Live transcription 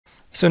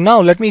So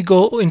now let me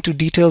go into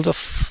details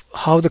of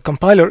how the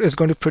compiler is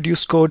going to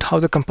produce code, how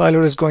the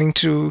compiler is going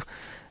to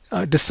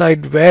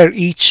decide where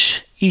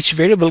each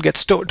variable gets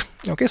stored.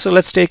 Okay, so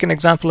let's take an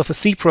example of a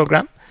C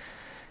program.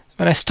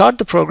 When I start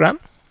the program,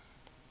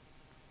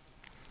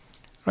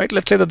 right,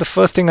 let's say that the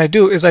first thing I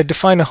do is I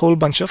define a whole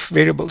bunch of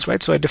variables,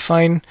 right? So I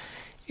define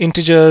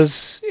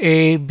integers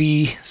A,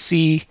 B,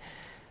 C.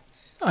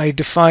 I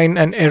define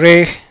an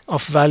array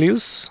of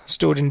values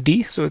stored in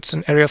D, so it's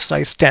an array of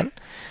size 10,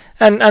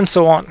 and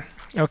so on.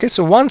 Okay,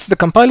 so once the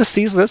compiler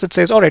sees this, it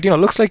says, all right,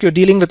 looks like you're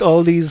dealing with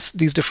all these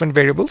different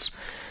variables.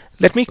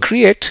 Let me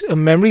create a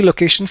memory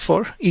location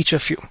for each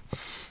of you.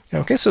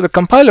 Okay, so the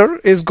compiler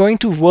is going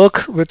to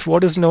work with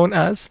what is known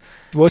as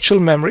virtual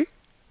memory,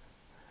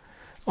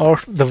 or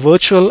the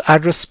virtual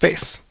address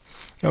space,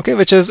 okay,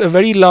 which is a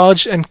very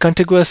large and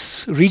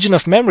contiguous region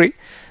of memory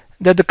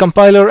that the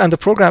compiler and the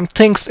program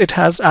thinks it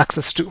has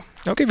access to.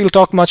 Okay, we'll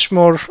talk much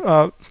more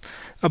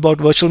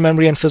about virtual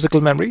memory and physical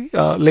memory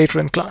later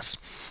in class.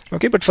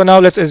 Okay, but for now,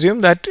 let's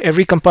assume that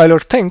every compiler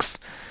thinks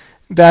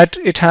that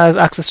it has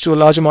access to a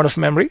large amount of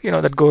memory,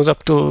 that goes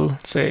up to,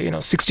 say,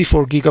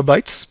 64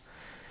 gigabytes,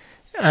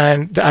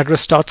 and the address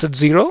starts at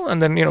 0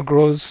 and then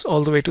grows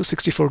all the way to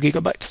 64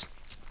 gigabytes.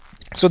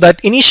 So that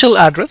initial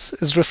address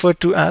is referred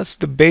to as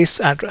the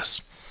base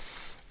address.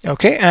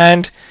 Okay,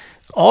 and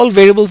all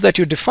variables that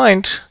you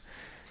defined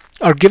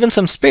are given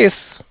some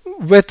space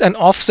with an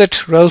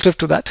offset relative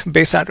to that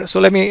base address. So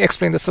let me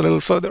explain this a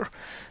little further.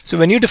 So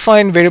when you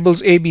define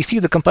variables A, B, C,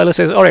 the compiler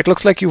says, all right,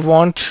 looks like you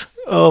want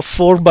a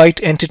 4-byte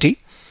entity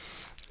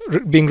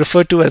being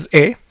referred to as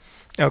A.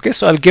 Okay,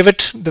 so I'll give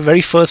it the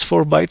very first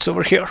 4 bytes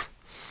over here.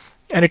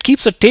 And it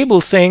keeps a table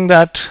saying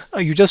that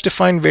you just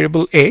defined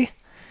variable A,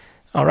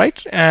 all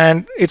right,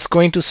 and it's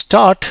going to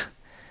start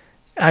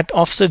at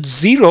offset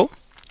 0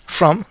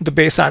 from the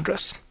base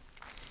address.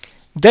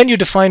 Then you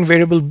define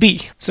variable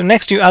B. So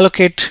next you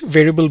allocate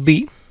variable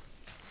B,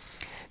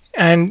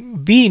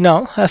 and B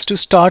now has to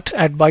start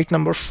at byte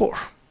number 4.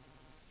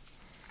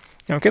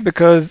 Okay,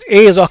 because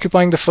A is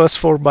occupying the first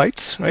 4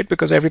 bytes, right,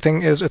 because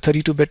everything is a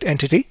 32-bit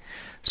entity.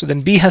 So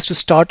then B has to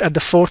start at the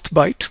 4th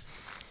byte.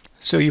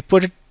 So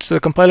so the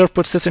compiler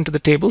puts this into the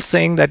table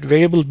saying that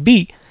variable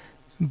B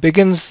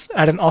begins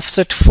at an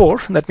offset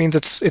 4. That means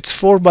it's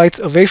 4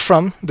 bytes away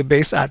from the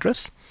base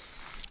address.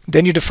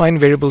 Then you define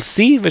variable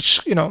C,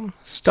 which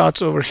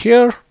starts over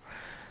here,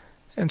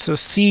 and so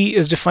C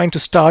is defined to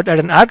start at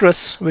an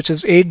address which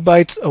is 8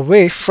 bytes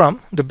away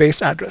from the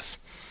base address.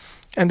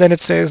 And then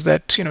it says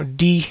that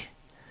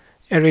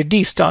array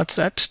D starts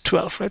at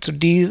 12, right? So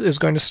D is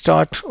going to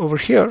start over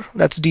here.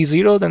 That's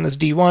D0, then there's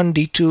D1,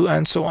 D2,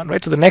 and so on,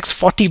 right? So the next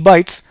 40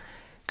 bytes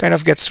kind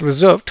of gets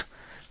reserved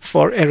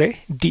for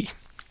array D.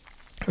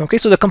 Okay,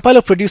 so the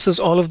compiler produces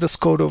all of this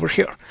code over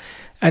here,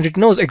 and it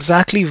knows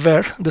exactly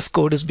where this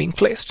code is being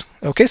placed.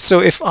 Okay,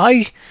 so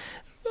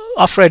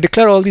after I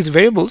declare all these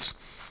variables,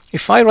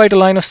 if I write a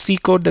line of C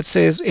code that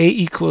says A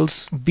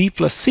equals B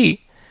plus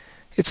C,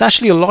 it's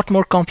actually a lot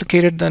more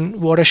complicated than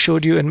what I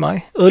showed you in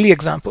my early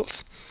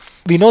examples.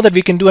 We know that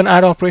we can do an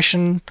add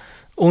operation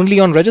only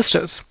on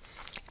registers.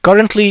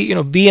 Currently,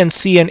 B and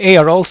C and A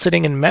are all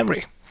sitting in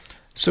memory.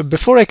 So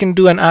before I can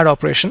do an add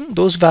operation,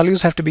 those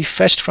values have to be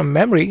fetched from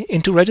memory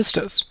into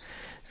registers.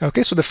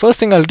 Okay, so the first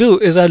thing I'll do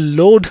is I'll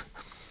load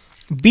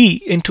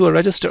B into a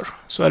register.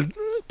 So I'll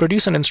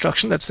produce an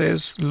instruction that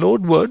says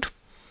load word.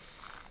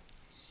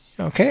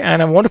 Okay,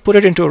 and I want to put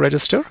it into a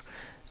register.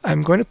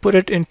 I'm going to put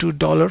it into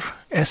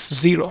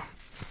 $S0.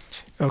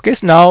 Okay,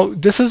 so now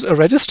this is a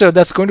register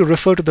that's going to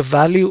refer to the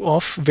value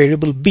of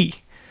variable B.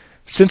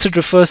 Since it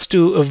refers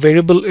to a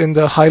variable in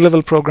the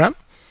high-level program,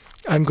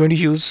 I'm going to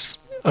use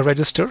a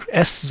register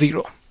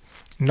S0,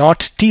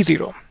 not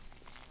T0.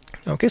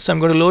 Okay, so I'm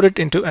going to load it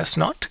into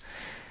S0,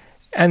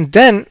 and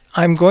then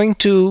I'm going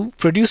to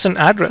produce an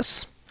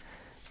address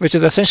which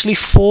is essentially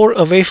 4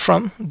 away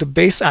from the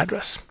base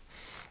address.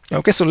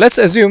 Okay, so let's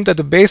assume that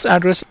the base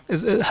address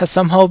has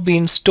somehow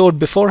been stored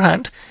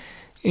beforehand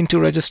into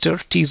register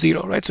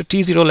T0, right? So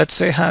T0, let's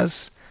say,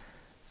 has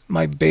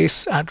my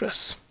base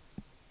address.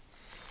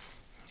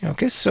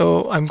 Okay,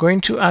 so I'm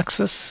going to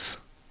access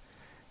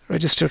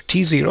register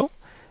T0,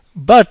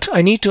 but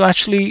I need to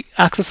actually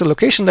access a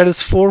location that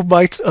is 4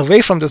 bytes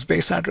away from this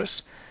base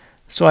address.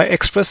 So I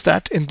express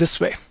that in this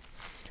way,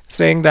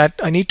 saying that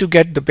I need to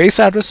get the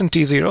base address in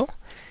T0.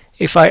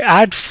 If I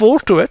add 4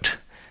 to it,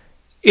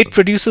 it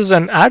produces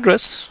an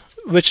address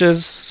which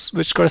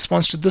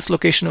corresponds to this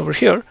location over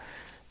here,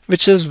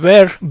 which is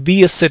where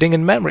B is sitting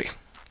in memory.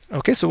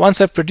 Okay, so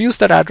once I've produced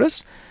that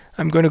address,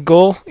 I'm going to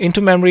go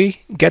into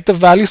memory, get the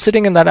value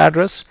sitting in that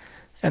address,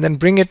 and then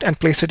bring it and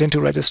place it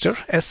into register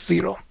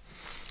S0.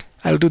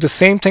 I'll do the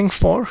same thing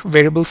for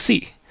variable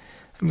C.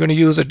 I'm going to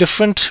use a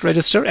different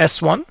register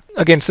S1.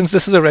 Again, since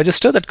this is a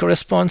register that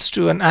corresponds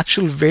to an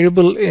actual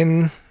variable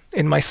in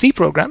my C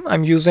program,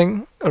 I'm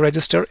using a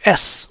register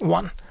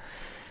S1.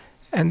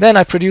 And then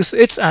I produce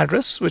its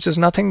address, which is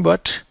nothing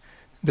but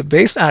the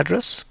base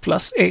address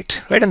plus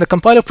 8, right? And the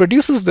compiler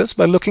produces this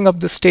by looking up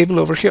this table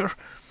over here.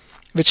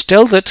 which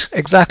tells it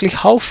exactly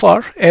how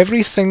far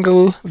every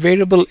single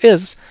variable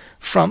is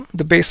from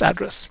the base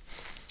address.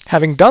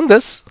 Having done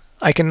this,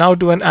 I can now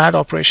do an add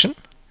operation.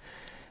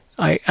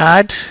 I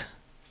add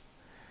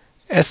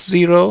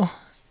S0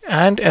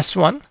 and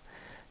S1,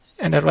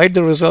 and I write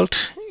the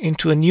result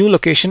into a new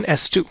location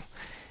S2.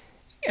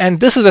 And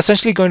this is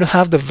essentially going to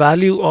have the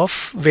value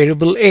of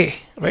variable A,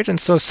 right? And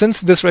so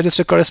since this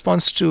register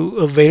corresponds to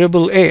a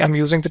variable A, I'm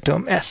using the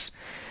term S.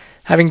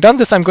 Having done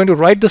this, I'm going to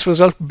write this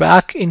result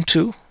back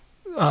into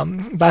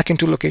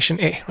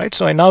location A, right?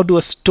 So I now do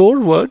a store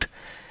word,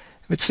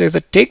 which says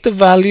that take the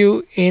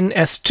value in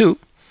S2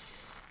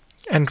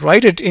 and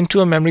write it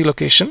into a memory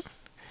location,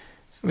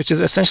 which is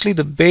essentially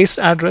the base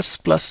address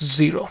plus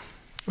 0,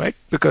 right?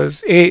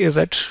 Because A is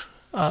at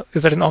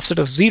an offset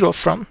of 0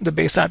 from the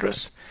base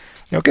address.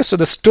 Okay, so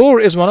the store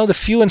is one of the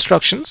few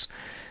instructions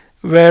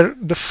where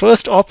the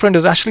first operand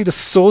is actually the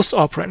source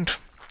operand,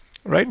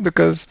 right?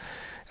 Because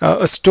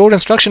a store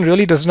instruction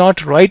really does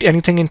not write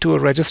anything into a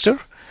register,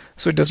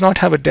 so it does not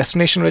have a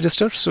destination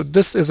register. So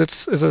this is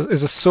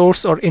a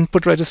source or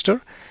input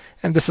register,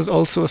 and this is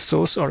also a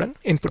source or an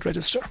input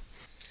register.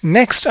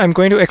 Next, I'm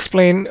going to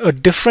explain a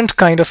different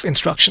kind of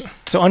instruction.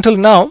 So until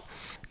now,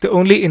 the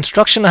only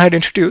instruction I had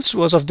introduced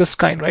was of this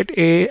kind, right?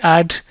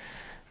 Add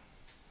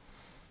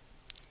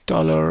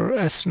 $S0,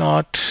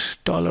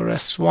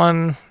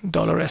 $S1,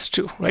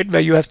 $S2, right?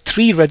 Where you have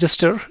 3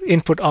 register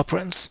input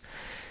operands.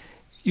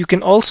 You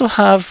can also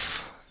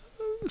have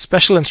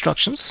special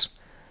instructions,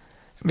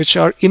 which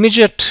are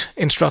immediate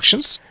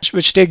instructions,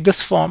 which take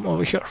this form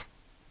over here.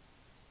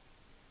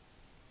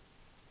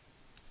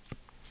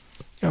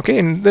 Okay,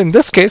 in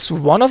this case,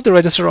 one of the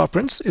register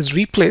operands is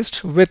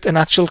replaced with an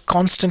actual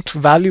constant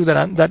value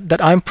that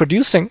I'm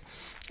producing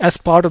as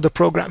part of the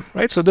program,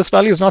 right? So this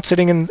value is not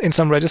sitting in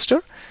some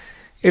register.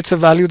 It's a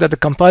value that the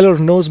compiler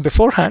knows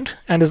beforehand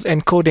and is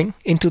encoding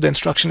into the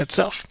instruction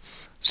itself.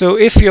 So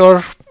if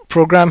your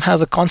program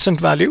has a constant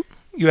value,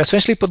 you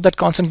essentially put that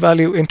constant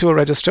value into a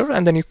register,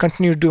 and then you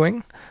continue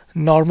doing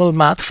normal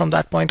math from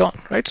that point on,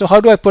 right? So how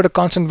do I put a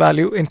constant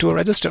value into a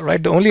register,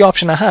 right? The only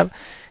option I have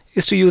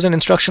is to use an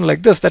instruction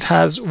like this that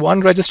has one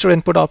register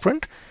input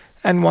operand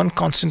and one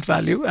constant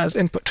value as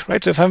input,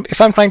 right? So if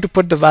I'm trying to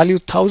put the value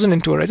 1000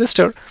 into a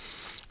register,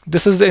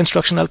 this is the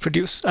instruction I'll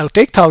produce. I'll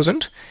take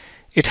 1000.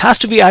 It has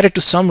to be added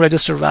to some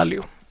register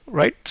value,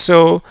 right?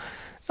 So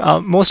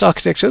most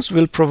architectures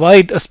will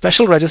provide a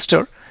special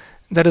register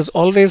that is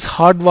always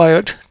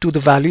hardwired to the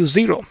value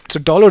 0. So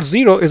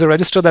 $0 is a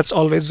register that's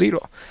always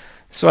 0.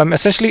 So I'm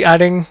essentially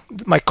adding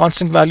my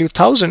constant value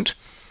 1000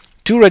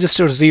 to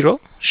register 0,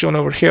 shown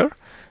over here,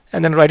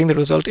 and then writing the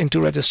result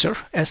into register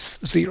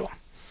S0.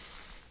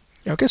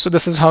 Okay, so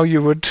this is how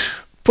you would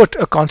put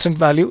a constant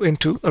value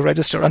into a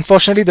register.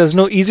 Unfortunately, there's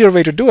no easier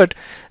way to do it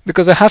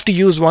because I have to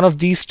use one of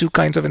these two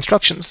kinds of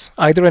instructions,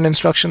 either an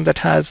instruction that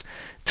has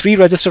 3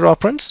 register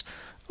operands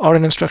or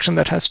an instruction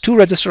that has 2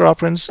 register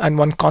operands and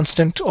one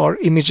constant or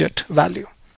immediate value.